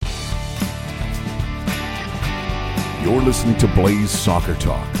You're listening to Blaze Soccer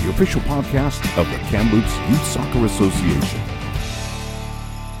Talk, the official podcast of the Kamloops Youth Soccer Association.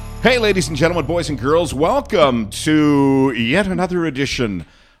 Hey, ladies and gentlemen, boys and girls, welcome to yet another edition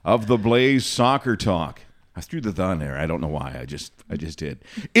of the Blaze Soccer Talk. I threw the "the" in there. I don't know why. I just did.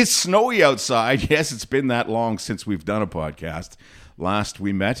 It's snowy outside. Yes, it's been that long since we've done a podcast. Last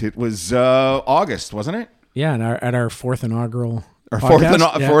we met, it was August, wasn't it? Yeah, and at our fourth inaugural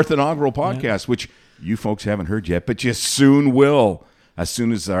fourth inaugural podcast, which you folks haven't heard yet, but you soon will, as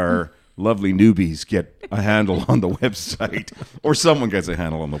soon as our lovely newbies get a handle on the website, or someone gets a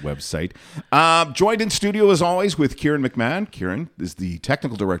handle on the website. Joined in studio, as always, with Kieran McMahon. Kieran is the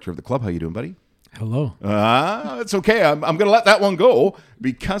technical director of the club. How you doing, buddy? Hello. It's okay. I'm going to let that one go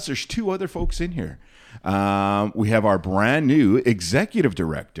because there's two other folks in here. We have our brand new executive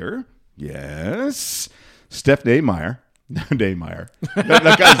director. Yes. Steph Naymeyer. Naymeyer.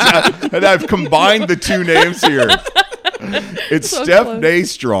 And I've combined the two names here. It's so Steph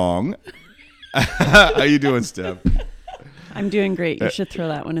Naystrong. How you doing, Steph? I'm doing great. You should throw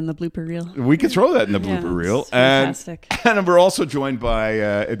that one in the blooper reel. We could throw that in the blooper reel. Fantastic. And we're also joined by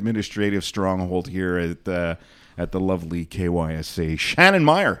administrative stronghold here at the lovely KYSA, Shannon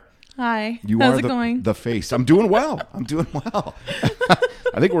Meyer. Hi. How's it going? The face. I'm doing well.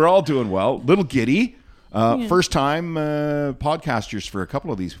 I think we're all doing well. Little giddy. First time podcasters for a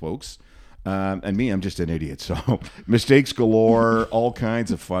couple of these folks. And me, I'm just an idiot. So mistakes galore, all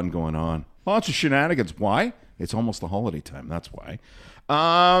kinds of fun going on. Lots of shenanigans. Why? It's almost the holiday time. That's why.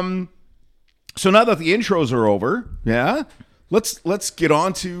 So now that the intros are over, let's get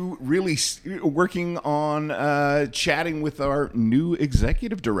on to really working on chatting with our new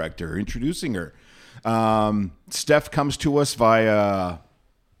executive director, introducing her. Steph comes to us via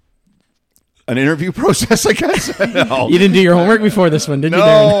an interview process, I guess. No. You didn't do your homework before this one, did you?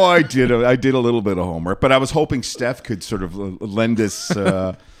 No, I did. I did a little bit of homework, but I was hoping Steph could sort of lend us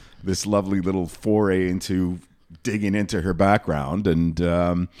this lovely little foray into digging into her background. And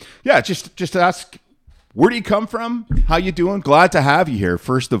just ask, where do you come from? How you doing? Glad to have you here.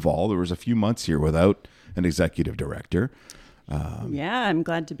 First of all, there was a few months here without an executive director. I'm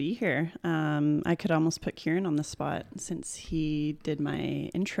glad to be here. I could almost put Kieran on the spot since he did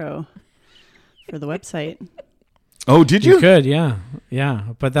my intro for the website. Oh, did you? You could, yeah.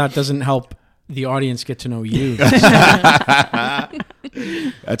 But that doesn't help the audience get to know you.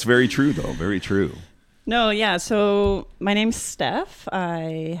 That's very true, though. Very true. No, yeah. So my name's Steph.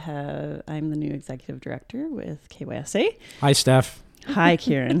 I'm the new executive director with KYSA. Hi, Steph. Hi,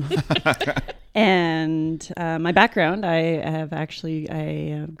 Kieran. And my background,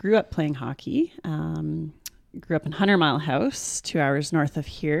 I grew up playing hockey. Grew up in 100 Mile House, 2 hours north of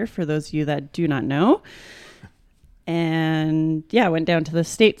here, for those of you that do not know. And I went down to the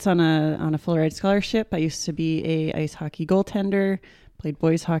States on a full ride scholarship. I used to be a ice hockey goaltender, played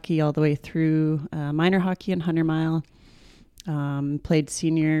boys hockey all the way through minor hockey in 100 Mile. Played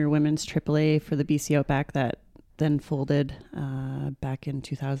senior women's AAA for the BC Outback that then folded back in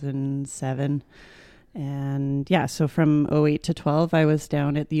 2007. And so from 08 to 12, I was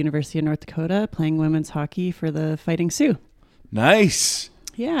down at the University of North Dakota playing women's hockey for the Fighting Sioux. Nice.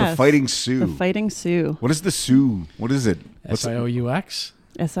 Yeah. The Fighting Sioux. The Fighting Sioux. What is the Sioux? What is it? SIOUX?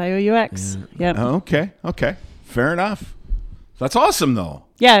 SIOUX. Yeah. Yep. Oh, okay. Fair enough. That's awesome, though.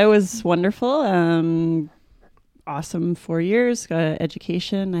 Yeah, it was wonderful. Awesome 4 years. Got an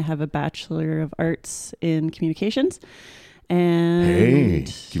education. I have a Bachelor of Arts in Communications.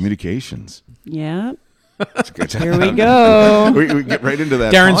 And communications. Yeah. Good. Here we go. we get right into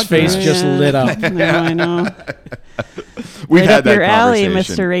that. Darren's podcast. face just lit up. No, I know. We've right had up that your alley,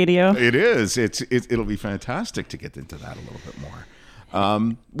 conversation. Mr. Radio. It is. It'll be fantastic to get into that a little bit more.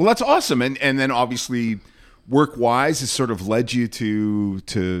 Well, that's awesome. And then obviously work-wise has sort of led you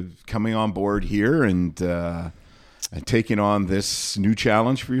to coming on board here and taking on this new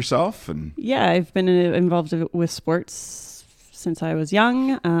challenge for yourself. And I've been involved with sports since I was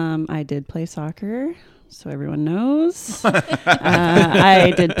young. I did play soccer, so everyone knows.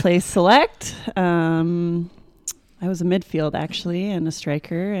 I did play select. I was a midfield, actually, and a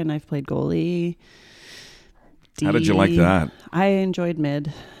striker, and I've played goalie. How did you like that? I enjoyed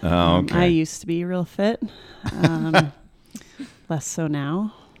mid. Oh, okay. I used to be real fit. Less so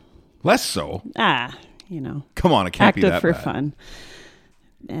now. Less so? Come on, it can't be that active for bad. fun.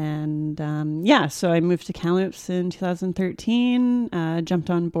 And so I moved to Kamloops in 2013, jumped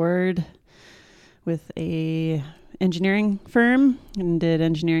on board with a engineering firm and did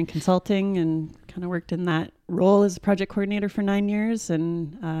engineering consulting and kind of worked in that role as a project coordinator for 9 years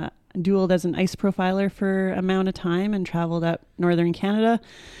and dualed as an ice profiler for an amount of time and traveled up northern Canada.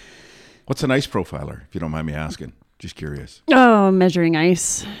 What's an ice profiler, if you don't mind me asking? Just curious. Oh, measuring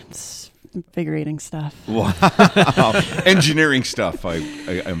ice. It's invigorating stuff. Wow. Engineering stuff,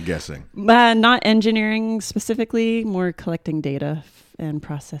 I'm guessing. Not engineering specifically, more collecting data and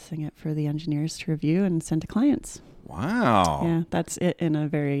processing it for the engineers to review and send to clients. Wow. Yeah, that's it in a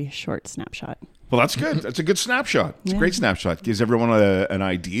very short snapshot. Well, that's good. That's a good snapshot. It's a great snapshot. Gives everyone an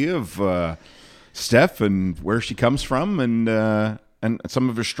idea of Steph and where she comes from and some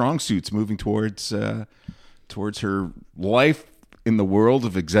of her strong suits moving towards her life in the world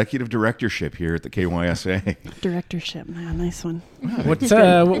of executive directorship here at the KYSA. Directorship, man, nice one. What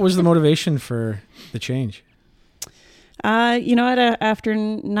was the motivation for the change? After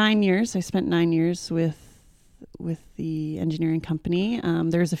 9 years, I spent 9 years with the engineering company.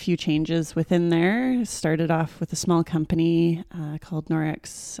 There's a few changes within there. Started off with a small company called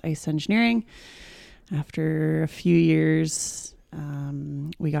Norex Ice Engineering. After a few years,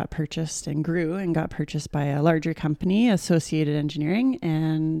 we got purchased and grew and got purchased by a larger company, Associated Engineering,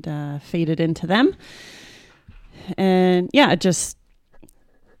 and faded into them. And yeah, just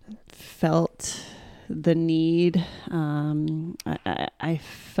felt the need. I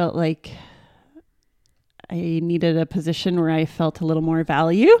felt like I needed a position where I felt a little more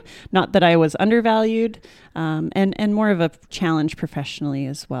value, not that I was undervalued, and more of a challenge professionally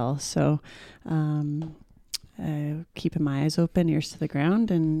as well. So keeping my eyes open, ears to the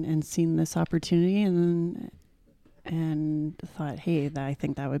ground, and seen this opportunity and thought, hey, I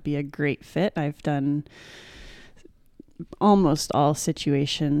think that would be a great fit. I've done almost all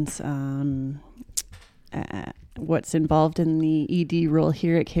situations. What's involved in the ED role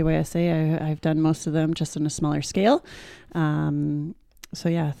here at KYSA, I've done most of them just on a smaller scale. So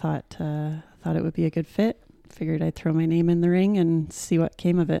yeah, I thought it would be a good fit. Figured I'd throw my name in the ring and see what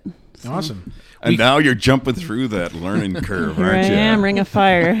came of it. So. Awesome. And now you're jumping through that learning curve, Here aren't I you? am, Ring of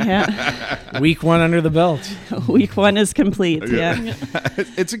Fire. Yeah. Week 1 under the belt. Week 1 is complete. Yeah.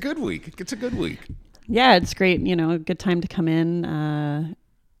 It's a good week. It's a good week. Yeah, it's great. A good time to come in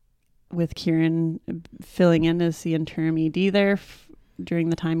with Kieran filling in as the interim ED there during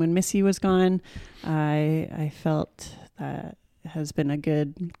the time when Missy was gone. I felt that has been a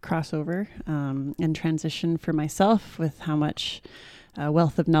good crossover and transition for myself with how much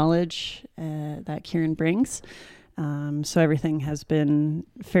wealth of knowledge that Kieran brings. So everything has been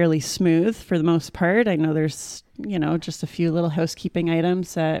fairly smooth for the most part. I know there's, just a few little housekeeping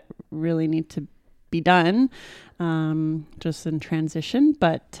items that really need to be done just in transition.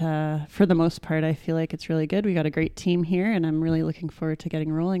 But for the most part, I feel like it's really good. We got a great team here, and I'm really looking forward to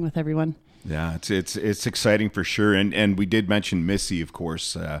getting rolling with everyone. Yeah, it's exciting for sure. And we did mention Missy, of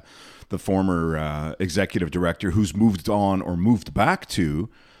course, the former executive director who's moved on or moved back to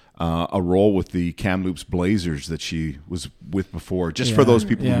a role with the Kamloops Blazers that she was with before. Just for those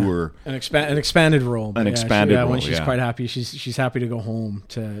people who were an expanded role. An expanded role. When she's quite happy, she's happy to go home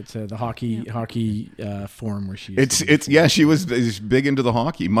to the hockey forum where she. She was big into the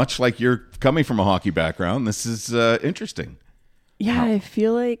hockey, much like you're coming from a hockey background. This is interesting. Yeah, I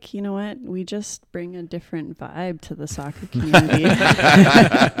feel like, we just bring a different vibe to the soccer community.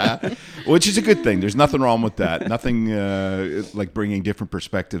 Which is a good thing. There's nothing wrong with that. Nothing like bringing different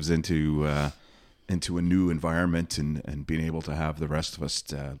perspectives into a new environment and being able to have the rest of us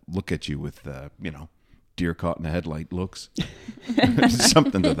look at you with, deer caught in a headlight looks.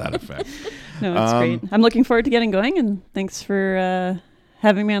 Something to that effect. No, it's great. I'm looking forward to getting going, and thanks for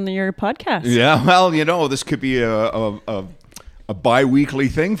having me on your podcast. Yeah, well, this could be a bi-weekly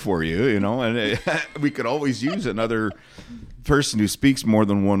thing for you, and we could always use another person who speaks more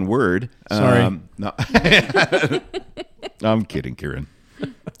than one word. Sorry. No. I'm kidding, Kieran.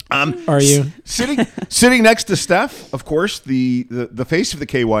 Are you? Sitting next to Steph, of course, the face of the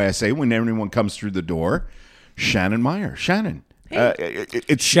KYSA when everyone comes through the door, Shannon Meyer. Shannon. Hey.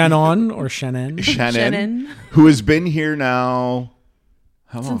 It's Shannon or Shannon? Shannon, who has been here now,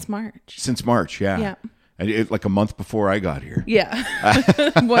 how long? Since March, yeah. Yeah. Like a month before I got here. Yeah.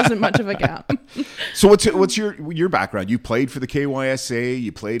 Wasn't much of a gap. So what's your background? You played for the KYSA.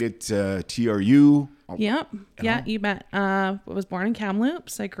 You played at TRU. Yep. Yeah, you bet. I was born in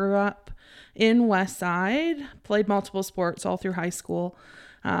Kamloops. I grew up in Westside. Played multiple sports all through high school.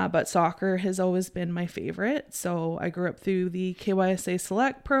 But soccer has always been my favorite. So I grew up through the KYSA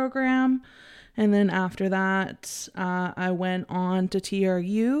Select program. And then after that, I went on to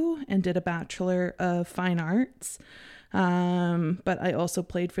TRU and did a Bachelor of Fine Arts. But I also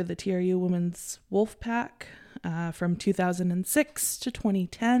played for the TRU Women's Wolfpack from 2006 to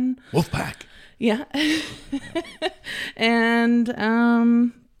 2010. Wolfpack. Yeah. And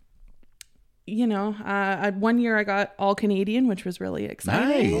 1 year I got all Canadian, which was really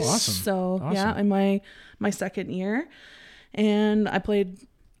exciting. Nice. Oh, awesome. So Awesome. yeah, in my second year, and I played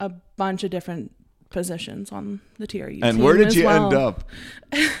a bunch of different positions on the TRU And team where did as you well. end up?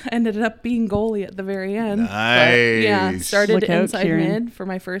 Ended up being goalie at the very end. Nice. Started Look out, inside Kieran. mid for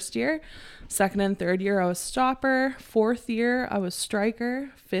my first year. Second and third year I was stopper. Fourth year I was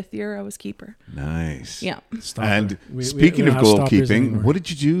striker. Fifth year I was keeper. Nice. Yeah. Stopper. And We speaking don't of have stoppers goalkeeping, anymore. what did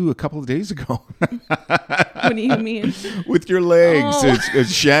you do a couple of days ago What do you mean? with your legs? Oh.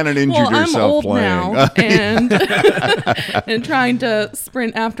 It's Shannon injured Well, I'm herself old playing. now, and and trying to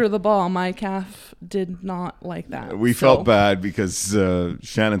sprint after the ball, my calf did not like that. We So felt bad because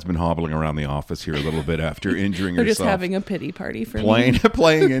Shannon's been hobbling around the office here a little bit after injuring They're just herself. having a pity party for playing me.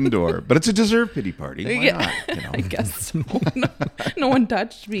 playing indoor, but it's a deserved pity party. Why Yeah. not? You know? I guess so. No one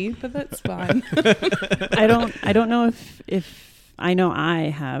touched me, but that's fine. I don't know if I know I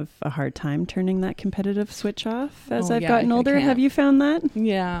have a hard time turning that competitive switch off as Oh, I've yeah, gotten I older. can't. Have you found that?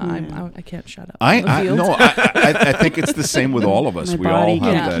 Yeah, I can't shut up. on the I field. no, I think it's the same with all of us. My We all body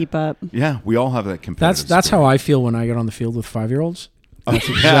have can't that. keep up. Yeah, we all have that competitive. That's how I feel when I get on the field with 5-year-olds. That's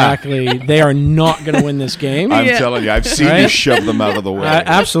exactly. They are not going to win this game. I'm Yeah. telling you, I've seen you Right? shove them out of the way.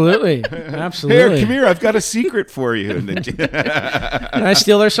 Absolutely, Here, absolutely. come here. I've got a secret for you. And then- Can I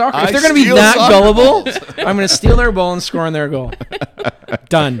steal their soccer? I If they're going to be steal that soccer gullible, I'm going to steal their ball and score on their goal.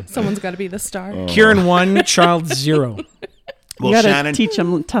 Done. Someone's got to be the star. Kieran 1, Child 0. well, you got to Shannon, teach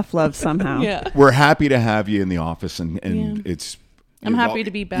them tough love somehow. Yeah. we're happy to have you in the office, and Yeah. it's. I'm happy to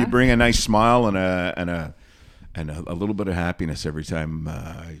be You back. bring a nice smile and a little bit of happiness every time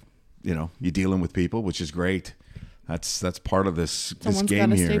you're dealing with people, which is great. That's part of this Someone's game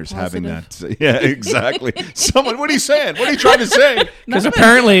gotta here stay is having positive. that. Yeah, exactly. Someone, what are you saying? What are you trying to say? Because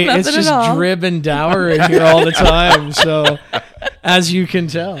apparently Nothing it's at just all. drib and dour in here all the time. So, as you can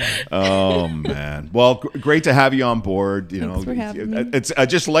tell. Oh man! Well, great to have you on board. Thanks for having me. I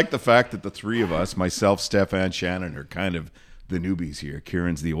just like the fact that the three of us, myself, Steph, and Shannon, are kind of the newbies here.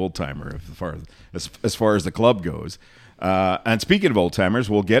 Kieran's the old timer as far as the club goes. And speaking of old timers,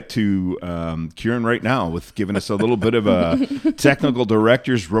 we'll get to Kieran right now with giving us a little bit of a technical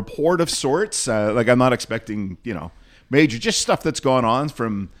director's report of sorts. I'm not expecting major, just stuff that's gone on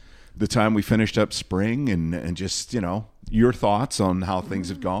from the time we finished up spring and just your thoughts on how things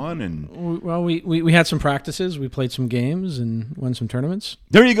have gone. And Well, we had some practices. We played some games and won some tournaments.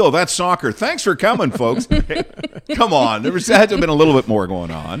 there you go. That's soccer. Thanks for coming, folks. Come on, there had to have been a little bit more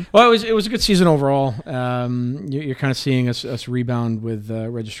going on. Well, it was a good season overall. You're kind of seeing us rebound with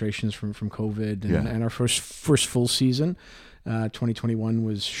registrations from COVID and our first full season. 2021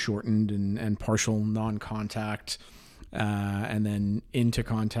 was shortened and partial non-contact. And then into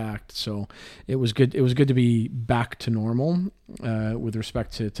contact, so it was good. It was good to be back to normal with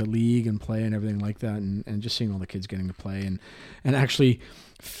respect to league and play and everything like that, and just seeing all the kids getting to play and actually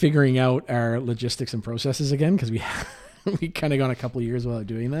figuring out our logistics and processes again, because we kind of gone a couple of years without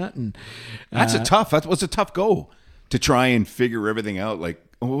doing that, and That was a tough go to try and figure everything out. Like,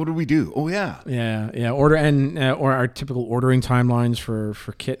 what do we do? Oh yeah. Order and or our typical ordering timelines for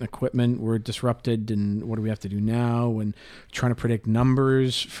kit and equipment were disrupted, and what do we have to do now? And trying to predict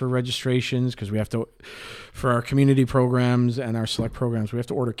numbers for registrations, because we have to, for our community programs and our select programs, we have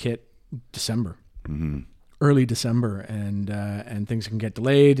to order kit December, early December, and things can get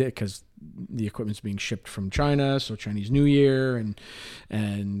delayed because the equipment's being shipped from China, so Chinese New Year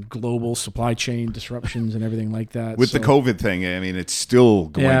and global supply chain disruptions and everything like that. With the COVID thing, I mean, it's still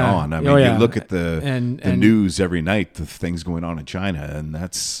going Yeah. on. I mean, Oh, yeah. you look at the And news every night, the things going on in China, and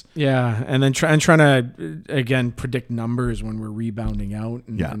that's and then trying to again predict numbers when we're rebounding out,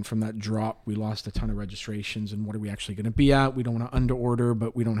 and from that drop we lost a ton of registrations. And what are we actually going to be at? We don't want to under order,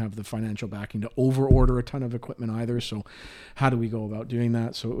 but we don't have the financial backing to over order a ton of equipment either. So how do we go about doing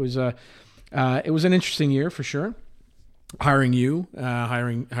that? So it was an interesting year for sure.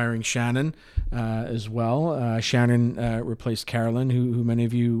 Hiring Shannon as well. Shannon replaced Carolyn, who many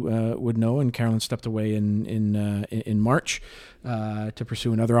of you would know, and Carolyn stepped away in March to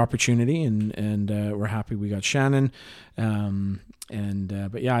pursue another opportunity, and we're happy we got Shannon.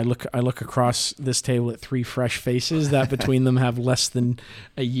 But yeah, I look across this table at three fresh faces that between them have less than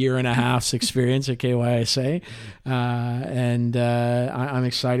a year and a half's experience at KYSA, and I'm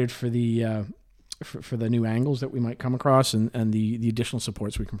excited for the. For the new angles that we might come across and the additional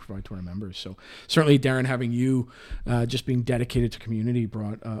supports we can provide to our members. So certainly, Darren, having you just being dedicated to community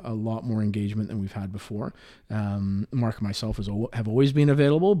brought a lot more engagement than we've had before. Mark and myself have always been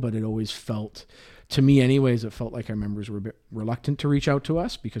available, but it always felt to me anyways, it felt like our members were a bit reluctant to reach out to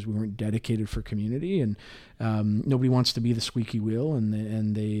us because we weren't dedicated for community, and nobody wants to be the squeaky wheel,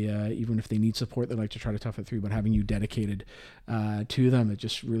 and they even if they need support, they like to try to tough it through. But having you dedicated to them, it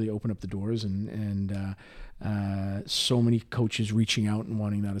just really opened up the doors, and so many coaches reaching out and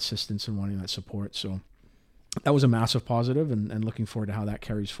wanting that assistance and wanting that support. So that was a massive positive, and looking forward to how that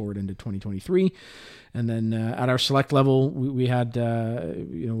carries forward into 2023. And then at our select level, we had,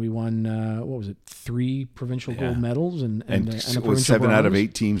 we won, 3 provincial gold medals and a provincial 7 bronze. out of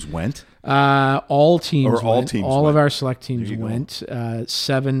 8 teams went? All teams or all went. Teams all went. of our select teams went.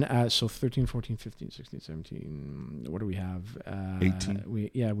 7, so 13, 14, 15, 16, 17, what do we have? 18.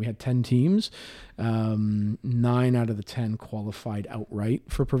 We had 10 teams. 9 out of the 10 qualified outright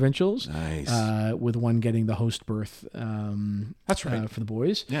for provincials. Nice. With one getting the host berth. That's right. For the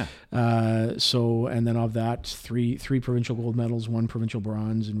boys. Yeah. And then of that, three provincial gold medals, 1 provincial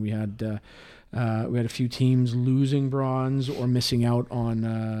bronze, and we had a few teams losing bronze or missing out on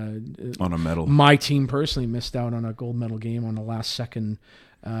a medal. My team personally missed out on a gold medal game on the last second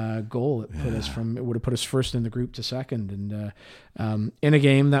goal. It would have put us first in the group to second, and in a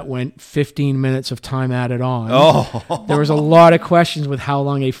game that went 15 minutes of time added on. There was a lot of questions with how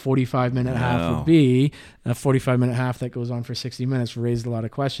long a 45-minute half would be. A 45-minute half that goes on for 60 minutes raised a lot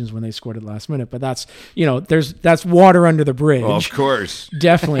of questions when they scored at the last minute. But that's that's water under the bridge. Of course,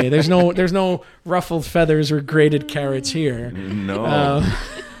 definitely. There's no ruffled feathers or grated carrots here. No.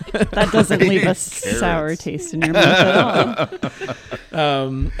 That doesn't leave a sour taste in your mouth at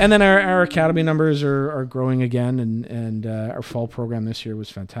all. And then our academy numbers are growing again, and our fall program this year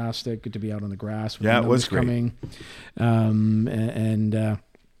was fantastic. Good to be out on the grass. With it was great. Coming.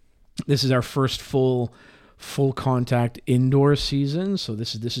 This is our first full contact indoor season, so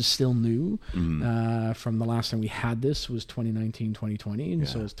this is still new. From the last time we had this was 2019, 2020, and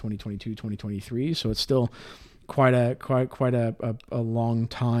so it's 2022, 2023. So it's still quite a long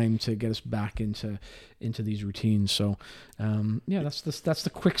time to get us back into these routines. So that's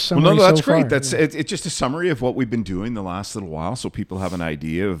the quick summary. Well, no, that's so great. far. That's it's just a summary of what we've been doing the last little while, so people have an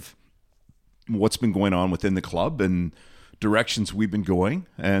idea of what's been going on within the club and directions we've been going.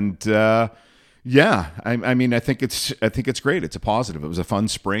 And I think it's great. It's a positive. It was a fun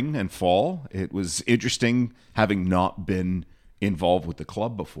spring and fall. It was interesting having not been involved with the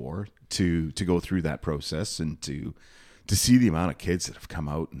club before to go through that process and to see the amount of kids that have come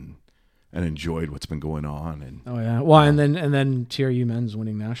out and enjoyed what's been going on. And and then TRU men's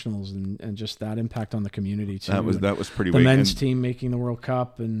winning nationals and just that impact on the community too. That was pretty. The men's team making the World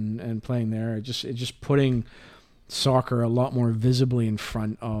Cup and playing there. It just putting soccer a lot more visibly in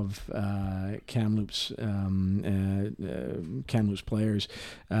front of Kamloops players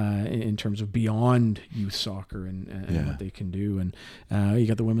in terms of beyond youth soccer and what they can do. And you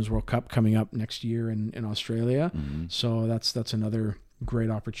got the Women's World Cup coming up next year in Australia. So that's another great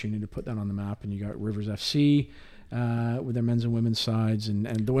opportunity to put that on the map. And you got Rivers FC with their men's and women's sides, and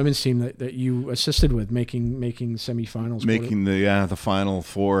the women's team that you assisted with making semifinals, making the Final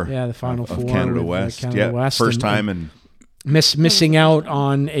Four. Yeah, the Final Four of Canada West. First time and missing out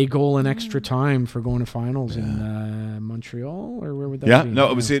on a goal in extra time for going to finals in Montreal, or where would that be?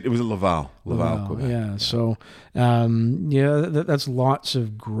 It was at Laval, Quebec. Yeah, so that's lots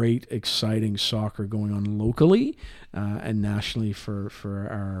of great, exciting soccer going on locally and nationally for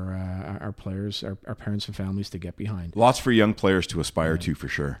our players, our parents and families to get behind. Lots for young players to aspire to, for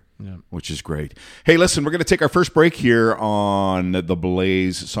sure. Yeah. Which is great. Hey, listen, we're going to take our first break here on the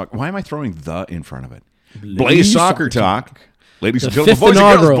Blaze Soccer. Why am I throwing the in front of it? Blaze Soccer Talk. Ladies and gentlemen, boys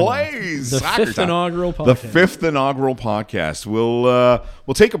and girls, Blaze Soccer Talk. The fifth inaugural podcast.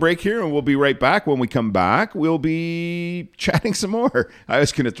 We'll take a break here, and we'll be right back. When we come back, we'll be chatting some more. I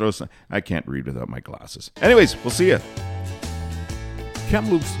was going to throw some. I can't read without my glasses. Anyways, we'll see you.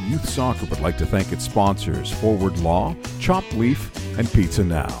 Kamloops Youth Soccer would like to thank its sponsors, Forward Law, Chopped Leaf, and Pizza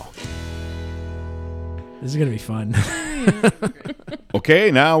Now. This is going to be fun.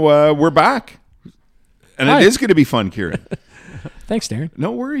 Okay, now we're back. And It is going to be fun, Kieran. Thanks, Darren.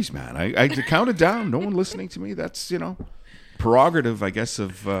 No worries, man. I counted down. No one listening to me. That's, prerogative, I guess,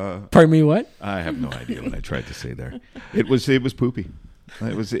 of... Pardon me, what? I have no idea what I tried to say there. It was poopy.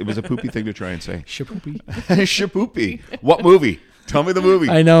 It was a poopy thing to try and say. Shapoopy. Shapoopy. What movie? Tell me the movie.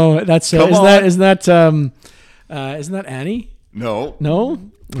 I know. That's isn't that Annie? No.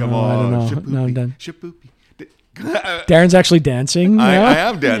 No? Come on. I don't know. Shapoopy. No, I'm done. Shapoopy. Darren's actually dancing. I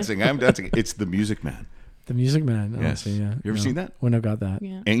am dancing. It's The Music Man. The Music Man. Yes. You ever seen that? Wouldn't have got that.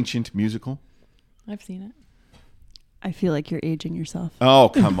 Yeah. Ancient musical. I've seen it. I feel like you're aging yourself. Oh,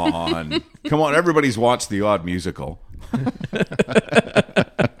 come on. Come on. Everybody's watched the odd musical.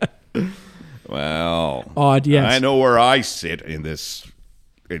 Well, nod, yes. I know where I sit in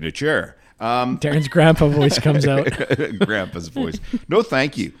a chair. Darren's grandpa voice comes out. Grandpa's voice. No,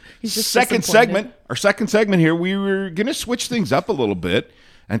 thank you. He's just Second segment. Our second segment here, we were going to switch things up a little bit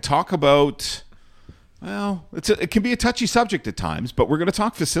and talk about, well, it can be a touchy subject at times, but we're going to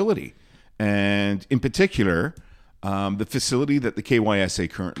talk facility. And in particular, the facility that the KYSA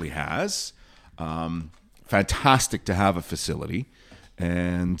currently has. Fantastic to have a facility.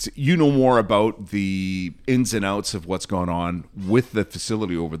 And you know more about the ins and outs of what's gone on with the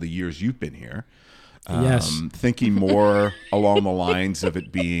facility over the years you've been here. Yes. Thinking more along the lines of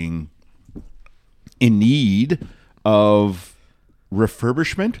it being in need of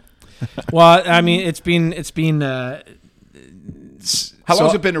refurbishment. Well, I mean, it's been. How long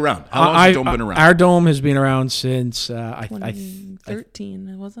has it been around? How long has the dome been around? Our dome has been around since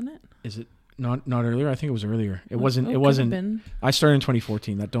 2013, wasn't it? Is it not earlier? I think it was earlier. It wasn't. I started in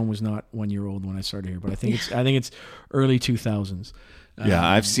 2014. That dome was not 1 year old when I started here, but I think it's early 2000s. Yeah,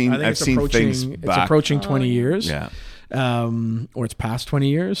 I've seen things back. It's approaching 20 years. Yeah. Or it's past 20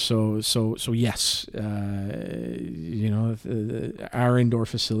 years. So yes, our indoor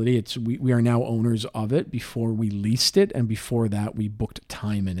facility, we are now owners of it. Before we leased it, and before that we booked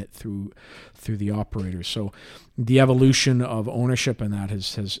time in it through the operator. So the evolution of ownership in that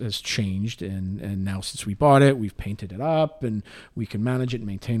has changed, and now since we bought it, we've painted it up, and we can manage it and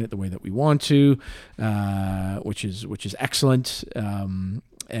maintain it the way that we want to, which is excellent.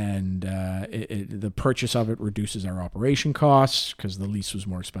 And the purchase of it reduces our operation costs because the lease was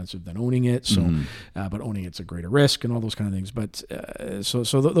more expensive than owning it. So, but owning it's a greater risk and all those kind of things. But so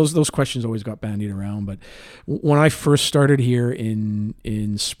those questions always got bandied around. But when I first started here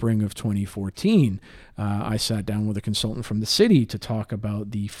in spring of 2014, I sat down with a consultant from the city to talk about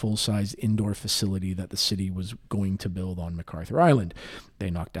the full-size indoor facility that the city was going to build on MacArthur Island.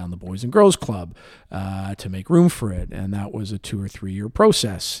 They knocked down the Boys and Girls Club to make room for it, and that was a 2 or 3 year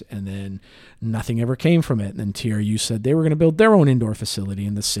process. And then nothing ever came from it. And then TRU said they were going to build their own indoor facility,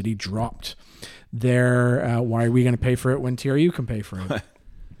 and the city dropped their why are we going to pay for it when TRU can pay for it?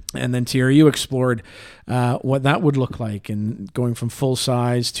 And then TRU explored what that would look like, and going from full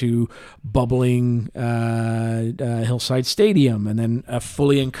size to bubbling Hillside Stadium, and then a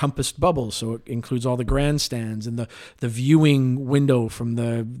fully encompassed bubble. So it includes all the grandstands and the viewing window from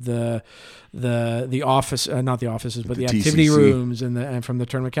the office, not the offices, but the activity rooms and from the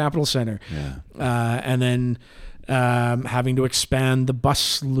Tournament Capital Center. Yeah. And then having to expand the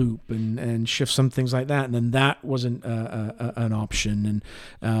bus loop and shift some things like that, and then that wasn't an option.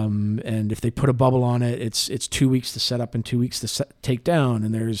 And if they put a bubble on it, it's 2 weeks to set up and 2 weeks to take down,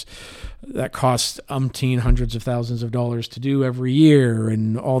 and that costs hundreds of thousands of dollars to do every year,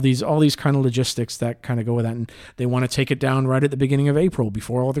 and all these kind of logistics that kind of go with that. And they want to take it down right at the beginning of April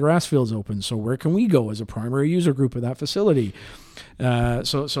before all the grass fields open. So where can we go as a primary user group of that facility? And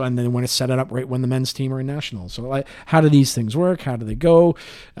then they want to set it up right when the men's team are in nationals. So how do these things work? How do they go?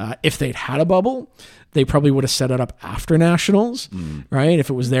 If they'd had a bubble, they probably would have set it up after nationals, right? If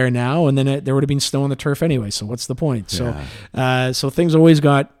it was there now, and then there would have been snow on the turf anyway. So what's the point? Yeah. So things always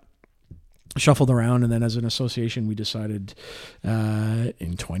got shuffled around, and then as an association we decided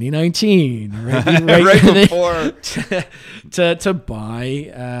in 2019 right before to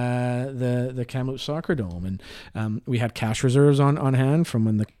buy the Kamloops Soccer Dome, and we had cash reserves on hand from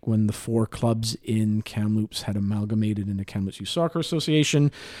when the 4 clubs in Kamloops had amalgamated into Kamloops Youth Soccer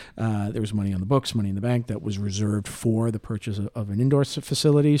Association. There was money on the books, money in the bank that was reserved for the purchase of an indoor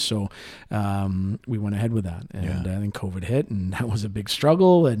facility, so we went ahead with that, and then COVID hit, and that was a big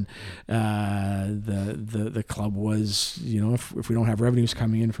struggle, and the club was, if we don't have revenues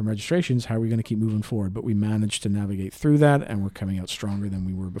coming in from registrations, how are we going to keep moving forward? But we managed to navigate through that, and we're coming out stronger than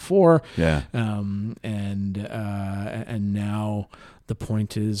we were before. Yeah. And now the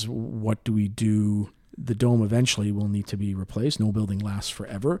point is, what do we do? The dome eventually will need to be replaced. No building lasts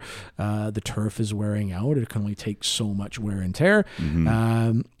forever. The turf is wearing out. It can only take so much wear and tear.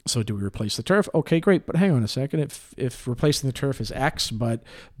 Mm-hmm. So do we replace the turf? Okay, great. But hang on a second. If replacing the turf is X, but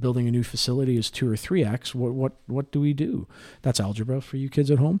building a new facility is 2 or 3X, what do we do? That's algebra for you kids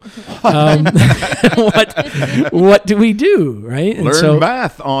at home. What do we do, right? And Learn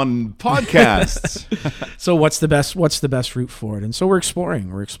math on podcasts. So what's the best route forward? And so we're exploring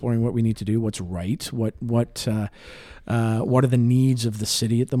what we need to do, what's right, what what are the needs of the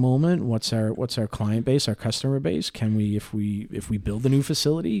city at the moment? What's our client base, our customer base? Can we, if we build a new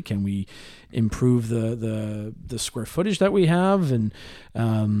facility, can we improve the square footage that we have, and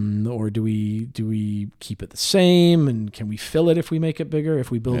or do we keep it the same, and can we fill it if we make it bigger?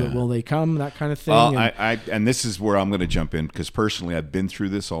 If we build it, will they come? That kind of thing. Well, and this is where I'm going to jump in, because personally I've been through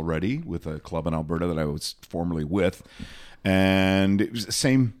this already with a club in Alberta that I was formerly with, and it was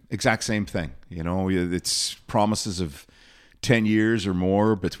the exact same thing. You know, it's promises of 10 years or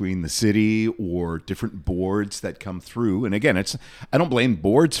more between the city or different boards that come through. And again, I don't blame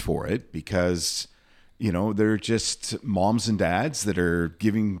boards for it, because, you know, they're just moms and dads that are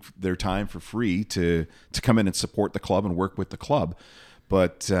giving their time for free to come in and support the club and work with the club.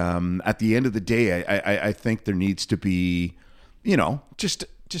 But at the end of the day, I think there needs to be, you know, just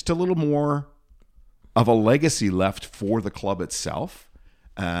a little more of a legacy left for the club itself.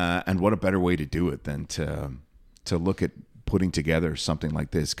 And what a better way to do it than to look at putting together something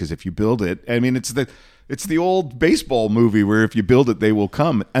like this. Because if you build it, I mean, it's the old baseball movie where if you build it, they will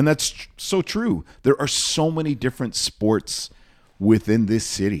come. And that's so true. There are so many different sports within this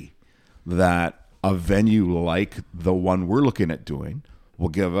city that a venue like the one we're looking at doing will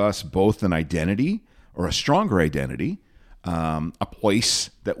give us both an identity, or a stronger identity, a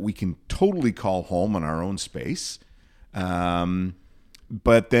place that we can totally call home in our own space.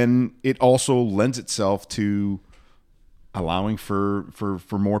 But then it also lends itself to allowing for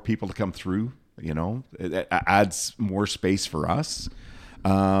more people to come through. You know, it adds more space for us.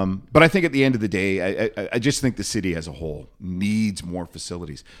 But I think at the end of the day, I just think the city as a whole needs more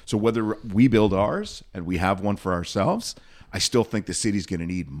facilities. So whether we build ours and we have one for ourselves, I still think the city's going to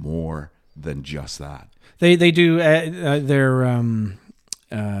need more than just that. They do.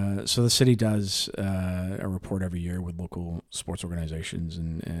 So the city does a report every year with local sports organizations,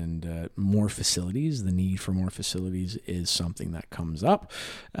 and more facilities. The need for more facilities is something that comes up.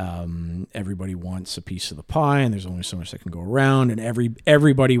 Everybody wants a piece of the pie, and there's only so much that can go around. And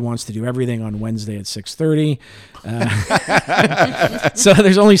everybody wants to do everything on Wednesday at 6:30. So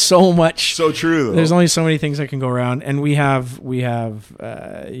there's only so much. So true, though. There's only so many things that can go around, and we have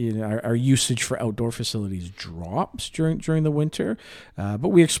you know, our usage for outdoor facilities drops during the winter. But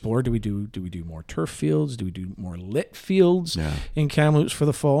we explore, do we do more turf fields? Do we do more lit fields in Kamloops for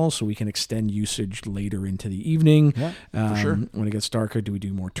the fall, so we can extend usage later into the evening? Yeah, for sure. When it gets darker, do we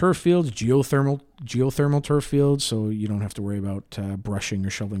do more turf fields, geothermal turf fields, so you don't have to worry about brushing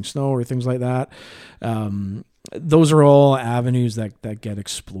or shoveling snow or things like that? Those are all avenues that get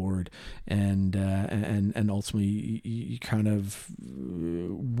explored, and ultimately, you kind of,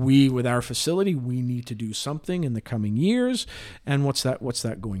 we with our facility, we need to do something in the coming years, and what's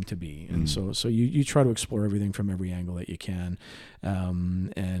that going to be? And so you try to explore everything from every angle that you can,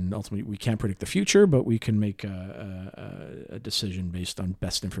 and ultimately, we can't predict the future, but we can make a decision based on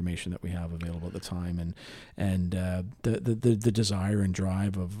best information that we have available at the time, and the desire and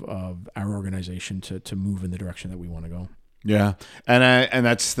drive of our organization to move in the direction that we want to go. Yeah, and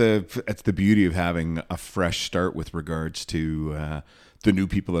that's the beauty of having a fresh start with regards to the new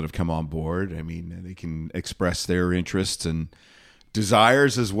people that have come on board. I mean, they can express their interests and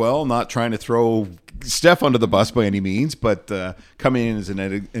desires as well. Not trying to throw Steph under the bus by any means, but coming in as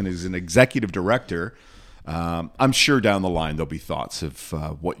an executive director. I'm sure down the line there'll be thoughts of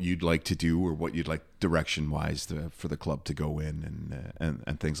what you'd like to do, or what you'd like direction-wise for the club to go in,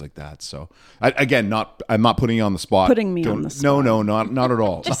 and things like that. So I'm not putting you on the spot. Putting me on the spot. No, not at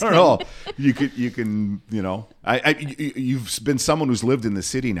all. Not at all. You can, you know, you've been someone who's lived in the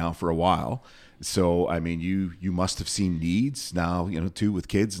city now for a while. So, I mean, you must have seen needs now, you know, too, with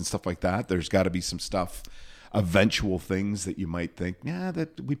kids and stuff like that. There's got to be some stuff, eventual things that you might think,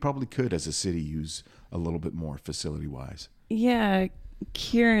 that we probably could as a city use a little bit more facility-wise. Yeah,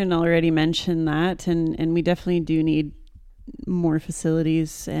 Kieran already mentioned that, and we definitely do need more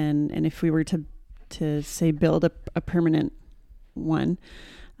facilities. And if we were to say build a permanent one,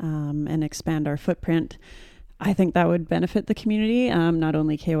 and expand our footprint, I think that would benefit the community, not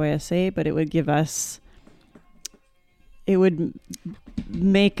only KYSA, but it would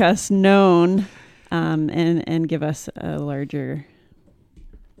make us known, and give us a larger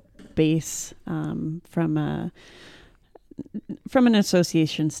base from an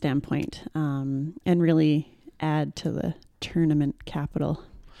association standpoint, and really add to the tournament capital.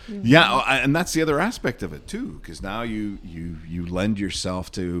 Yeah, and that's the other aspect of it too, because now you lend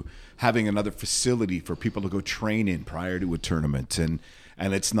yourself to having another facility for people to go train in prior to a tournament, and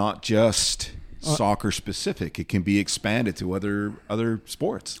it's not just soccer specific. It can be expanded to other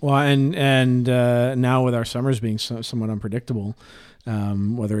sports. Well, and now with our summers being somewhat unpredictable,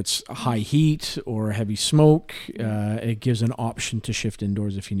 whether it's high heat or heavy smoke, it gives an option to shift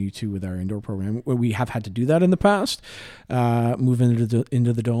indoors if you need to with our indoor program. We have had to do that in the past, move into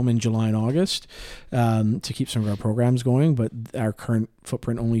the dome in July and August to keep some of our programs going, but our current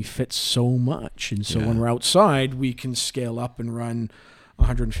footprint only fits so much. And so when we're outside, we can scale up and run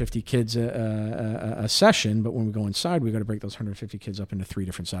 150 kids a session, but when we go inside, we got to break those 150 kids up into 3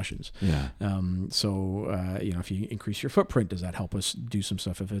 different sessions. If you increase your footprint, does that help us do some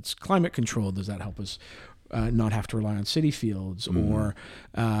stuff? If it's climate controlled, does that help us not have to rely on city fields? Or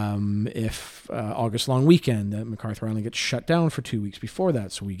if August long weekend, that MacArthur Island gets shut down for 2 weeks before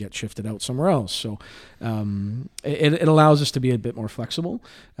that, so we get shifted out somewhere else. So it allows us to be a bit more flexible,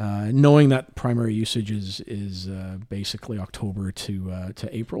 knowing that primary usage is basically October to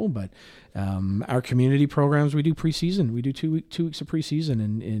April. But our community programs, we do preseason. We do 2 weeks of preseason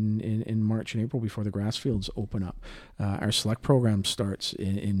in March and April before the grass fields open up. Our select program starts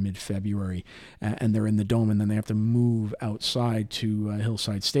in mid-February, and they're in the dome, and then they have to move outside to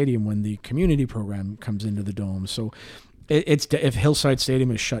Hillside Stadium when the community program comes into the dome. So if Hillside Stadium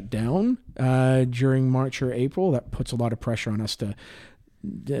is shut down during March or April, that puts a lot of pressure on us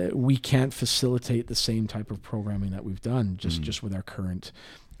we can't facilitate the same type of programming that we've done just with our current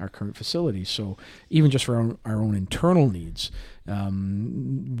facilities. So even just for our own internal needs,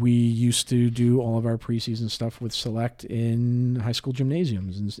 we used to do all of our preseason stuff with select in high school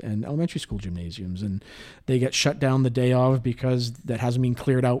gymnasiums and elementary school gymnasiums, and they get shut down the day of because that hasn't been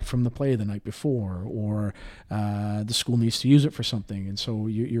cleared out from the play the night before, or the school needs to use it for something. And so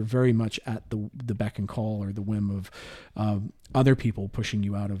you're very much at the beck and call or the whim of other people pushing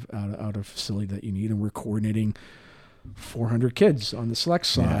you out of a facility that you need, and we're coordinating 400 kids on the select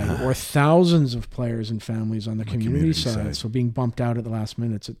side, or thousands of players and families on the community side. So being bumped out at the last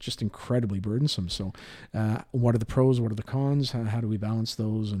minute, it's just incredibly burdensome. So what are the pros? What are the cons? How do we balance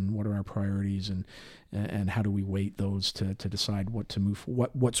those? And what are our priorities? And how do we weight those to decide what to move,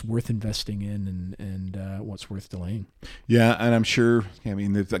 what's worth investing in and what's worth delaying? Yeah, and I'm sure,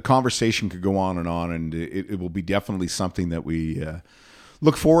 the conversation could go on, and it will be definitely something that we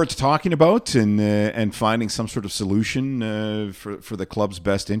look forward to talking about and finding some sort of solution for the club's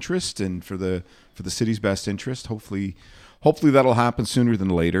best interest and for the city's best interest. Hopefully that'll happen sooner than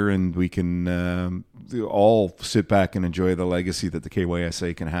later, and we can all sit back and enjoy the legacy that the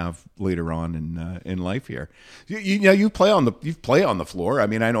KYSA can have later on in life here. You play on the floor. I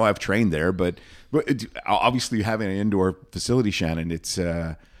know I've trained there, but obviously having an indoor facility, Shannon, it's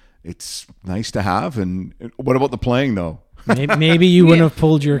nice to have. And what about the playing though? Maybe you wouldn't have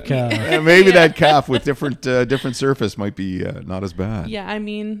pulled your calf. That calf with different surface might be not as bad. Yeah,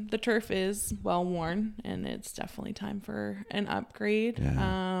 the turf is well worn, and it's definitely time for an upgrade.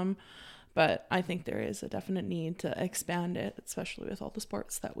 Yeah. But I think there is a definite need to expand it, especially with all the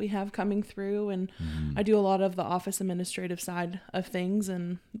sports that we have coming through. And I do a lot of the office administrative side of things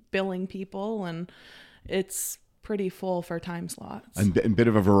and billing people, and it's pretty full for time slots, and a bit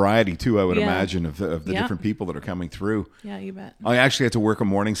of a variety too, I would imagine, of the different people that are coming through. Yeah, you bet. I actually had to work a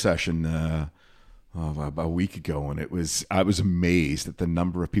morning session about a week ago, and I was amazed at the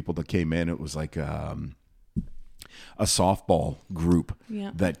number of people that came in. It was like a softball group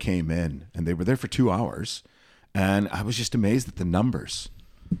that came in, and they were there for 2 hours, and I was just amazed at the numbers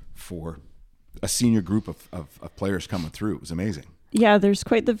for a senior group of players coming through. It was amazing. Yeah, there's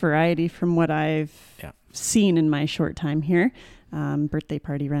quite the variety from what I've seen in my short time here. Birthday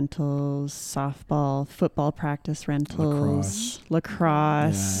party rentals, softball, football practice rentals,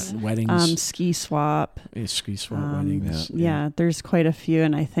 lacrosse, weddings, ski swap. Ski swap weddings. Yeah, there's quite a few,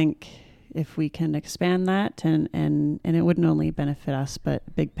 and I think if we can expand that, and it wouldn't only benefit us,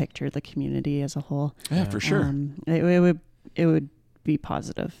 but big picture, the community as a whole. Yeah, for sure. It would be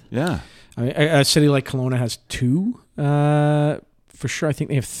positive. Yeah. A city like Kelowna has 2, for sure. I think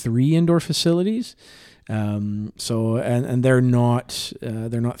they have 3 indoor facilities. So they're not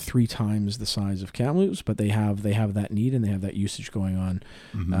 3 times the size of Kamloops, but they have that need, and they have that usage going on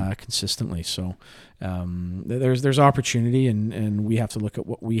consistently. So there's opportunity, and we have to look at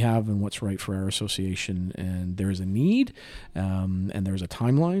what we have and what's right for our association. And there's a need, and there's a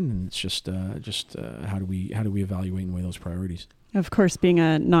timeline, and it's just how do we evaluate and weigh those priorities? Of course, being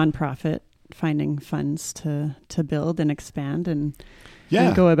a nonprofit, finding funds to build and expand and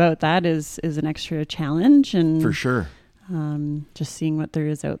go about that is an extra challenge, and for sure, just seeing what there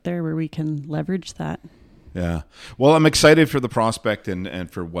is out there where we can leverage that. Yeah. Well, I'm excited for the prospect and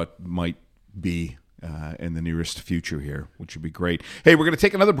for what might be in the nearest future here, which would be great. Hey, we're going to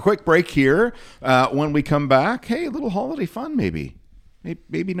take another quick break here. When we come back, hey, a little holiday fun maybe.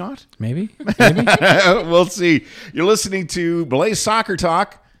 Maybe not. Maybe. We'll see. You're listening to Blaze Soccer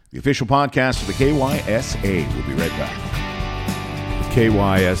Talk, the official podcast of the KYSA. We'll be right back. The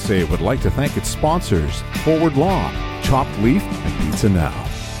KYSA would like to thank its sponsors, Forward Law, Chopped Leaf, and Pizza Now.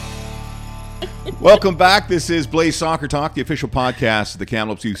 Welcome back. This is Blaze Soccer Talk, the official podcast of the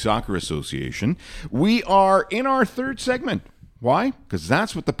Kamloops Youth Soccer Association. We are in our third segment. Why? Because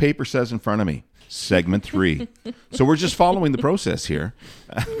that's what the paper says in front of me. Segment 3. So we're just following the process here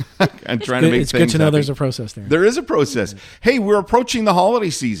and trying to make it's things good to know happy. There's a process there. There is a process. Hey, we're approaching the holiday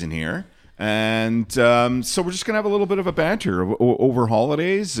season here. And so we're just going to have a little bit of a banter over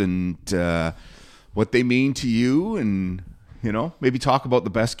holidays and what they mean to you, and, you know, maybe talk about the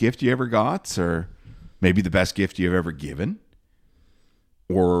best gift you ever got, or maybe the best gift you've ever given.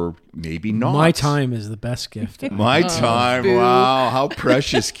 Or maybe not. My time is the best gift. My time. Boo. Wow. How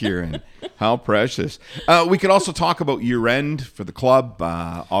precious, Kieran. How precious. We could also talk about year end for the club.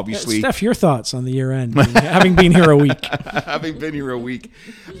 Obviously. Steph, your thoughts on the year end, having been here a week. Having been here a week.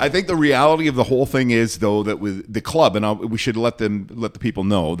 I think the reality of the whole thing is, though, that with the club, and we should let the people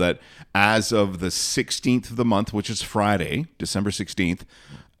know that as of the 16th of the month, which is Friday, December 16th,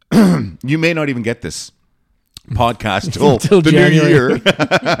 you may not even get this podcast till the January. new year.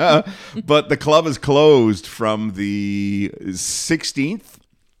 But the club is closed from the 16th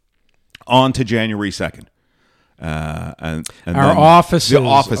on to January 2nd. And our offices are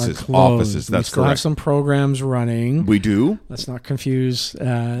closed. Offices, We that's still correct. have some programs running. We do. Let's not confuse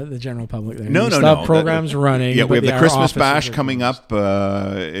the general public there. No, we no, still no. have programs running. Yeah, we have but the our Christmas offices bash are coming closed.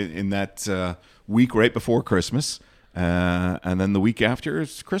 up in that week right before Christmas. And then the week after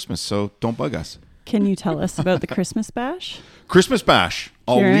is Christmas, so don't bug us. Can you tell us about the Christmas bash? Christmas bash.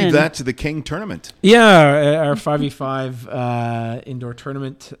 I'll Kieran. leave that to the King tournament. Yeah, our 5v5 indoor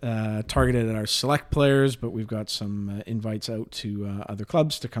tournament targeted at our select players, but we've got some invites out to other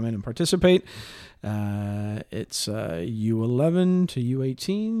clubs to come in and participate. It's U11 to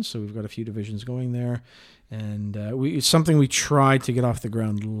U18, so we've got a few divisions going there. And it's something we tried to get off the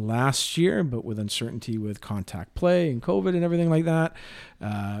ground last year, but with uncertainty with contact play and COVID and everything like that,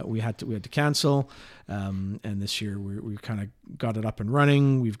 we had to cancel. And this year we kind of got it up and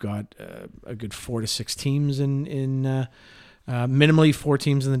running. We've got a good 4 to 6 teams in minimally 4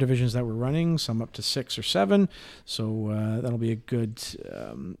 teams in the divisions that we're running, some up to 6 or 7. So that'll be a good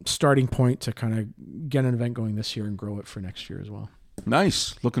starting point to kind of get an event going this year and grow it for next year as well.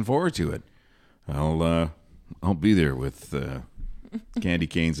 Nice. Looking forward to it. I'll be there with candy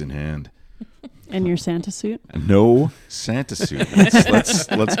canes in hand. And your Santa suit? No Santa suit.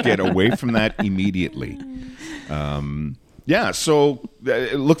 Let's get away from that immediately. So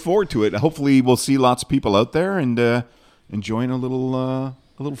look forward to it. Hopefully we'll see lots of people out there and enjoying a little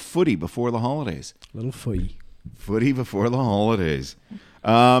footy before the holidays. Little footy. Footy before the holidays.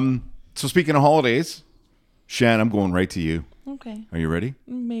 So speaking of holidays, Shan, I'm going right to you. Okay. Are you ready?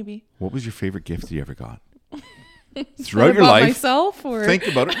 Maybe. What was your favorite gift you ever got? That Throughout I your bought life, myself, or think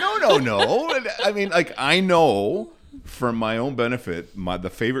about it. No. I mean, like, I know for my own benefit, the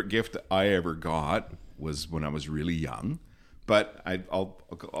favorite gift I ever got was when I was really young. But I'll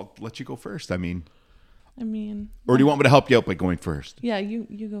let you go first. I mean, or do you want me to help you out by going first? Yeah, you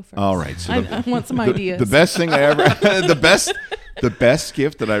go first. All right. So I want some ideas. The best thing I ever, the best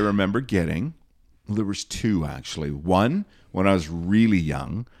gift that I remember getting. Well, there was 2 actually. One, when I was really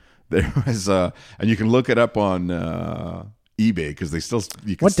young, there was and you can look it up on eBay because you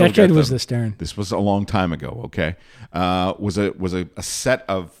can What still decade get was them. this, Darren? This was a long time ago. Okay, was a set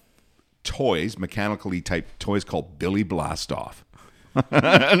of toys, mechanically typed toys called Billy Blastoff,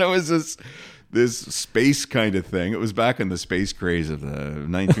 and it was this space kind of thing. It was back in the space craze of the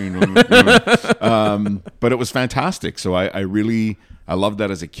 19. But it was fantastic. So I loved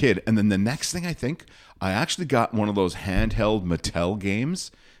that as a kid. And then the next thing, I actually got one of those handheld Mattel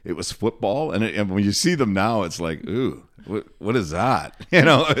games. It was football, and when you see them now, it's like, ooh, what is that? You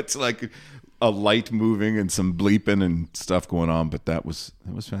know, it's like a light moving and some bleeping and stuff going on. But that was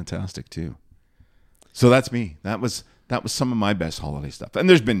fantastic too. So that's me. That was some of my best holiday stuff, and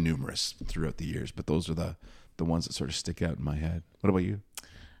there's been numerous throughout the years, but those are the ones that sort of stick out in my head. What about you?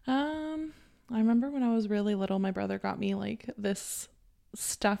 I remember when I was really little, my brother got me like this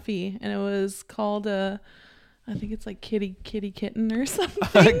stuffy, and it was called I think it's like kitty kitten or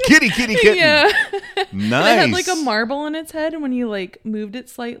something. Kitty kitten. Yeah. Nice. And it had like a marble in its head, and when you like moved it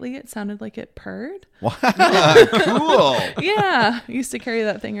slightly, it sounded like it purred. Wow, cool. Yeah, I used to carry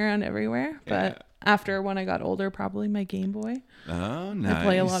that thing around everywhere, but After when I got older, probably my Game Boy. Oh, nice. I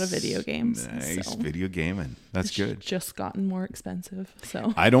play a lot of video games. Nice. So. Video gaming. That's good. Just gotten more expensive.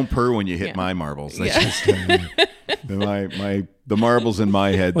 So I don't purr when you hit my marbles. That's just the marbles in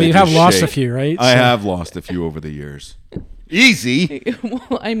my head. Well, you have lost a few, right? I have lost a few over the years. Easy.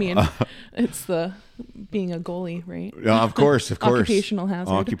 Well, I mean, it's the being a goalie, right? Yeah, of course. Occupational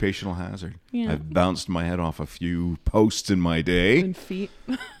hazard. Occupational hazard. Yeah. I've bounced my head off a few posts in my day. And feet.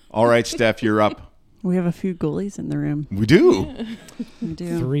 All right, Steph, you're up. We have a few goalies in the room. We do. We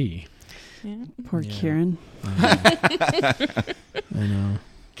do. 3. Yeah. Poor Kieran. I know.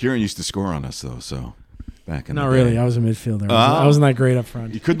 Kieran used to score on us, though, so back in the Not day. really. I was a midfielder. I wasn't that great up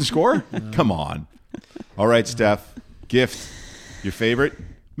front. You couldn't score? Come on. All right, Steph. Gift. Your favorite?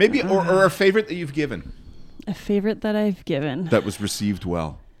 Maybe, or a favorite that you've given. A favorite that I've given. That was received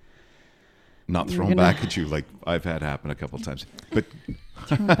well. Not thrown back at you like I've had happen a couple of times. But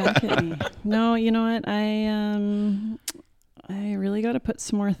thrown back at me. No, you know what? I really got to put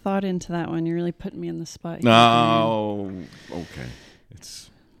some more thought into that one. You're really putting me on the spot. No. Okay.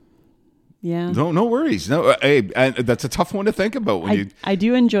 Yeah. No worries. No, hey, that's a tough one to think about when I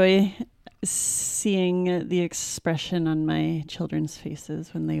do enjoy seeing the expression on my children's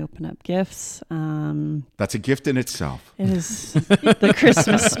faces when they open up gifts. That's a gift in itself. It is the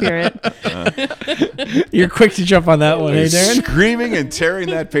Christmas spirit. You're quick to jump on that one, hey, Darren? Screaming and tearing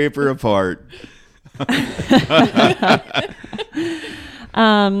that paper apart.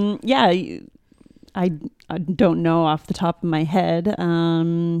 Yeah, I don't know off the top of my head.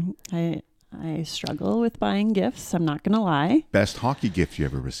 I struggle with buying gifts. I'm not going to lie. Best hockey gift you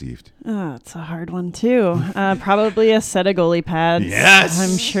ever received? Oh, it's a hard one too. Probably a set of goalie pads. Yes,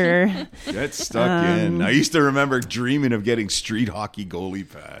 I'm sure. Get stuck in. I used to remember dreaming of getting street hockey goalie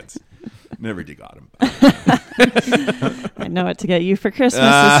pads. Never did got them. I know what to get you for Christmas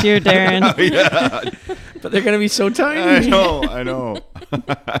this year, Darren. Yeah. But they're going to be so tiny. I know.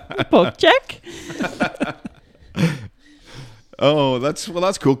 Poke check. Oh, that's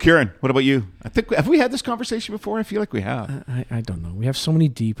cool. Kieran, what about you? Have we had this conversation before? I feel like we have. I don't know. We have so many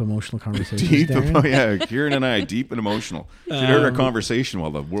deep emotional conversations. Kieran and I, deep and emotional. You heard our conversation while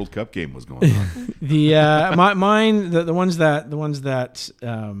the World Cup game was going on. The ones that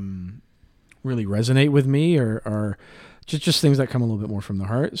really resonate with me are just things that come a little bit more from the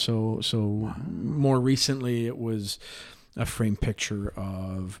heart. So more recently, it was a framed picture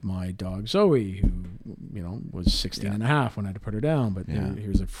of my dog Zoe, who was 16 and a half when I had to put her down. But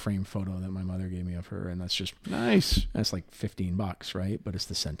here's a framed photo that my mother gave me of her, and that's just nice. That's like $15, right? But it's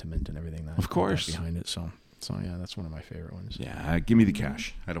the sentiment and everything that, of course, behind it. So yeah, that's one of my favorite ones. Yeah, give me the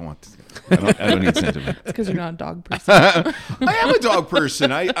cash. I don't want. I don't need sentiment. It's because you're not a dog person. I am a dog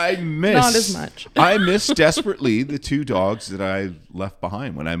person. I miss not as much. I miss desperately the 2 dogs that I left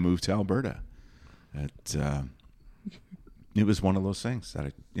behind when I moved to Alberta. It was one of those things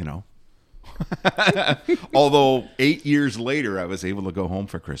that although 8 years later, I was able to go home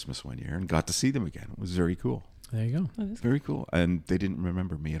for Christmas one year and got to see them again. It was very cool. There you go. Very cool. And they didn't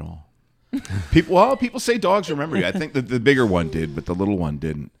remember me at all. People say dogs remember you. I think that the bigger one did, but the little one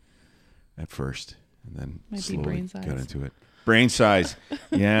didn't at first. And then slowly got into it. Brain size.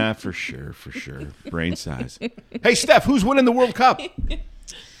 Yeah, for sure. Brain size. Hey, Steph, who's winning the World Cup?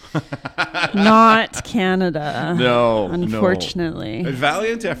 Not Canada. No, unfortunately. A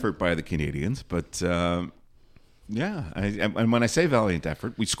valiant effort by the Canadians, but and when I say valiant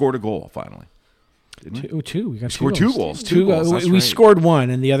effort, we scored a goal finally. Two. We got scored 2 goals. We scored one,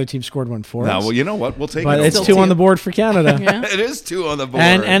 and the other team scored one for us. Well, you know what? We'll take it. But it's 2 on the board for Canada. Yeah. It is 2 on the board,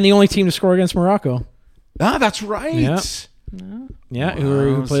 and the only team to score against Morocco. Ah, that's right. Yeah,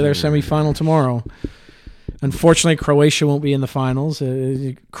 who play their semifinal tomorrow. Unfortunately, Croatia won't be in the finals.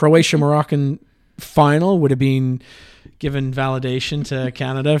 Croatia-Moroccan final would have been given validation to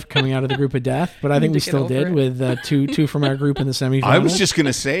Canada coming out of the group of death, but I think we still did with two from our group in the semifinals. I was just going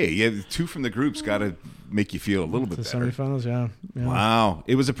to say, 2 from the group's got to make you feel a little bit better. Semifinals, yeah. Wow.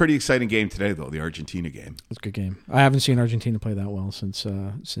 It was a pretty exciting game today, though, the Argentina game. It was a good game. I haven't seen Argentina play that well since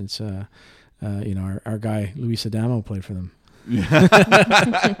our guy Luis Adamo played for them.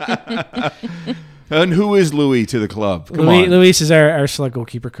 And who is Louis to the club? Luis is our select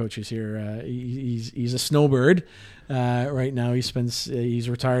goalkeeper coach here. He's a snowbird right now. He's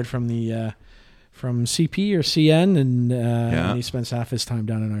retired from the from CP or CN, and he spends half his time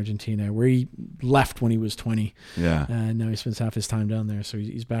down in Argentina, where he left when he was 20. Yeah, and now he spends half his time down there. So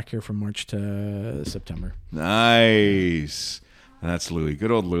he's back here from March to September. Nice. That's Louis.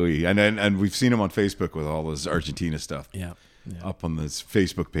 Good old Louis. And we've seen him on Facebook with all his Argentina stuff. Yeah. Up on this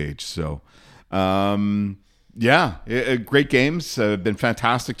Facebook page. So. Great games. Been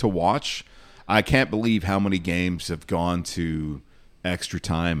fantastic to watch. I can't believe how many games have gone to extra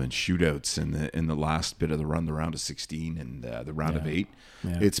time and shootouts in the last bit of the round of 16 and the round of 8.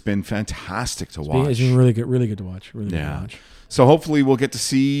 Yeah. It's been fantastic to watch. It's been really good to watch. Really good to watch. So hopefully we'll get to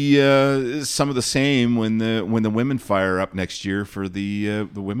see some of the same when the women fire up next year for the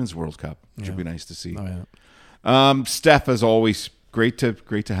Women's World Cup, which will be nice to see. Oh yeah. Steph, as always, great to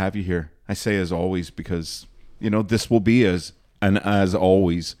have you here. I say as always because this will be as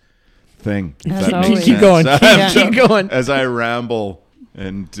always thing. Keep going. Keep going. As I ramble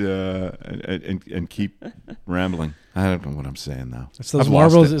and keep rambling. I don't know what I'm saying now. It's those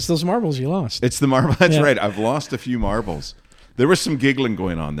marbles. It's those marbles you lost. It's the marble. That's right. I've lost a few marbles. There was some giggling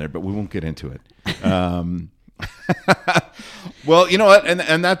going on there, but we won't get into it. Well, you know what,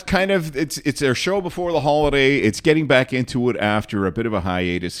 and that kind of it's their show before the holiday. It's getting back into it after a bit of a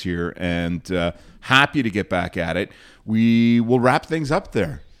hiatus here, and happy to get back at it. We will wrap things up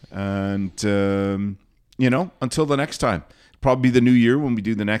there, and until the next time, probably the new year when we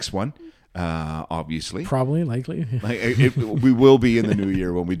do the next one. Obviously, probably, likely, we will be in the new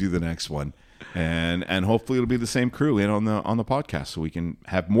year when we do the next one. And hopefully it'll be the same crew in on the podcast, so we can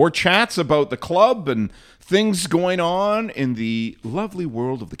have more chats about the club and things going on in the lovely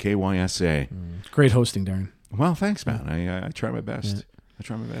world of the KYSA. Great hosting, Darren. Well, thanks, man. I try my best. Yeah. I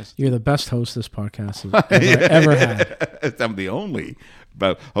try my best. You're the best host this podcast has ever had. I'm the only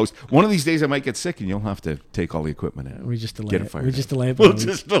host. One of these days I might get sick and you'll have to take all the equipment in. We just delay it. We just delay it. We'll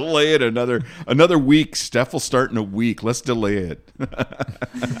just delay it another week. Steph will start in a week. Let's delay it.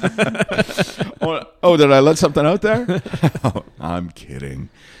 Oh, did I let something out there? Oh, I'm kidding.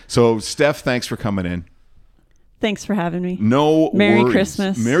 So, Steph, thanks for coming in. Thanks for having me. No Merry worries.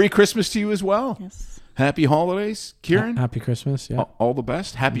 Christmas. Merry Christmas to you as well. Yes. Happy holidays, Kieran. Happy Christmas. Yeah. All the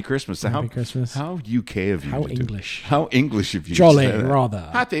best. Happy Christmas. Happy Christmas. How UK of you? How English. How English of you? Jolly, rather.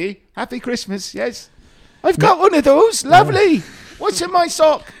 Happy Christmas. Yes. I've got one of those. Lovely. What's in my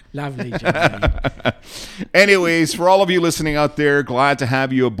sock? Lovely, Johnny. Anyways, for all of you listening out there, glad to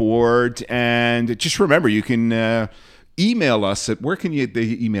have you aboard. And just remember, you can email us at, where can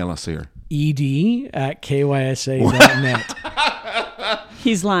they email us here? ed@kysa.net.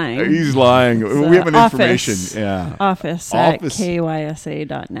 He's lying. We have an information. Yeah. Office at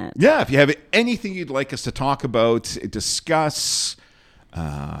kysa.net. Yeah, if you have anything you'd like us to talk about, discuss,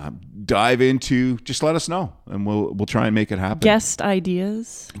 dive into, just let us know, and we'll try and make it happen. Guest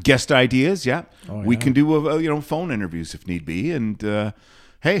ideas, yeah. We can do phone interviews if need be, and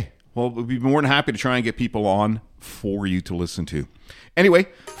hey, well, we'd be more than happy to try and get people on for you to listen to. Anyway,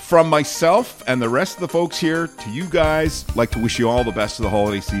 from myself and the rest of the folks here to you guys, I'd like to wish you all the best of the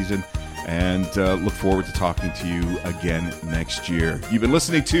holiday season, and look forward to talking to you again next year. You've been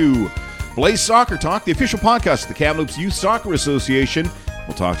listening to Blaze Soccer Talk, the official podcast of the Kamloops Youth Soccer Association.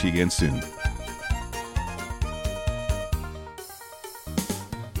 We'll talk to you again soon.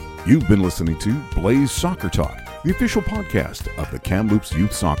 You've been listening to Blaze Soccer Talk, the official podcast of the Kamloops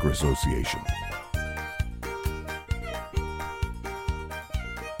Youth Soccer Association.